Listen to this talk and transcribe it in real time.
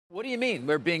What do you mean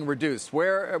they're being reduced?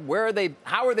 Where are they?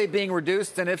 How are they being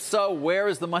reduced? And if so, where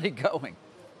is the money going?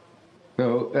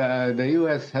 So the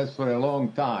U.S. has for a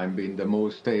long time been the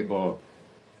most stable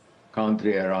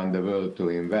country around the world to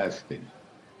invest in.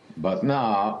 But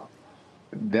now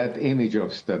that image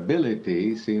of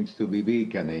stability seems to be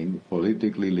weakening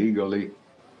politically, legally,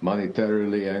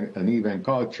 monetarily, and even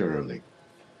culturally.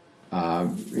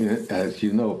 As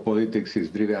you know, politics is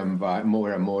driven by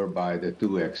more and more by the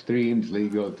two extremes.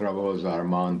 Legal troubles are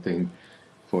mounting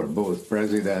for both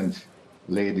presidents.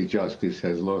 Lady Justice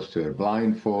has lost her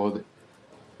blindfold.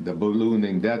 The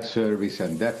ballooning debt service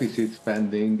and deficit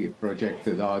spending, if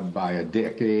projected out by a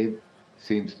decade,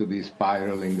 seems to be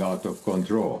spiraling out of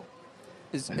control.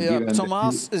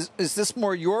 Tomas, is this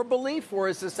more your belief, or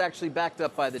is this actually backed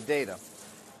up by the data?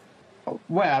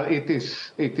 Well, it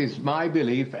is my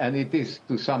belief, and it is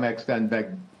to some extent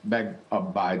backed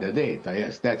up by the data.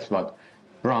 Yes, that's what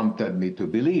prompted me to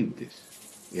believe this.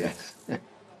 Yes.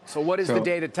 So what is the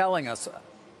data telling us?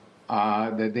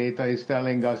 The data is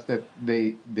telling us that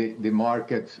the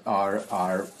markets are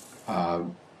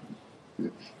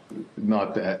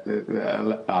not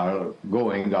are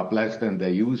going up less than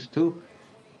they used to,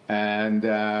 and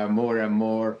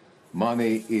more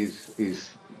money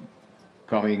is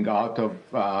coming out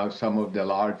of some of the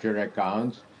larger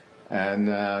accounts,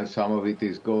 and some of it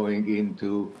is going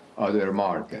into other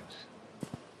markets.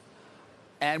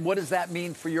 And what does that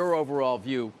mean for your overall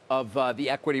view of the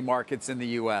equity markets in the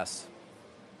U.S.?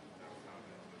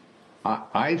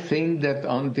 I think that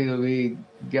until we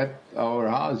get our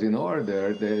house in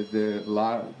order, the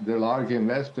large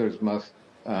investors must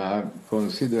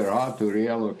consider how to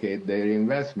reallocate their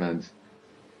investments.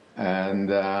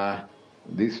 And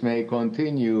this may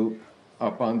continue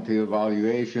up until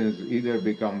valuations either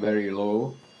become very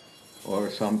low or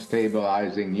some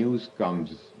stabilizing news comes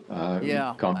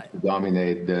to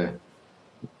dominate the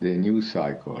news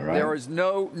cycle, right? There is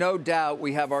no doubt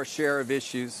we have our share of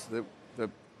issues that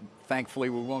thankfully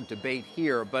we won't debate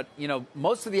here. But, you know,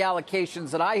 most of the allocations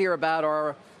that I hear about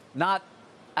are not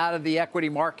out of the equity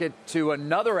market to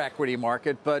another equity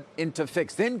market, but into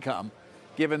fixed income,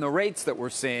 given the rates that we're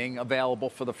seeing available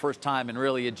for the first time in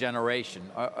really a generation.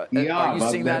 Are you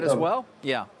seeing that as well?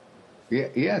 Yeah.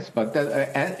 Yes, but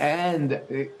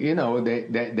you know,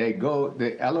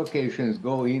 the allocations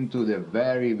go into the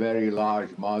very, very large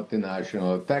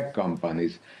multinational tech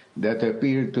companies that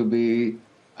appear to be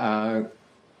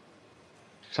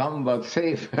somewhat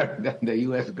safer than the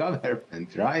U.S.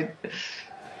 government, right?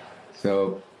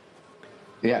 So,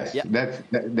 yes,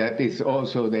 that is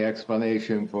also the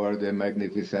explanation for the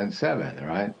Magnificent Seven,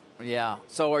 right? Yeah.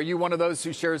 So are you one of those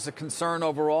who shares a concern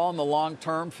overall in the long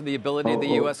term for the ability of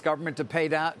the U.S. government to pay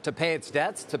its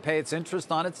debts, to pay its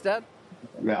interest on its debt?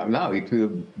 No, it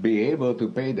will be able to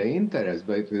pay the interest,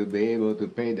 but it will be able to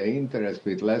pay the interest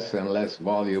with less and less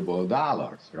valuable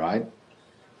dollars, right?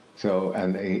 So,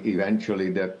 and eventually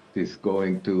that is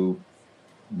going to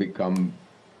become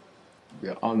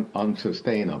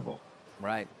unsustainable.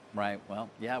 Right. Well,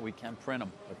 yeah, we can print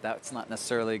them, but that's not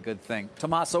necessarily a good thing.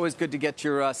 Tomas, always good to get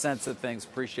your sense of things.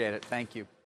 Appreciate it. Thank you.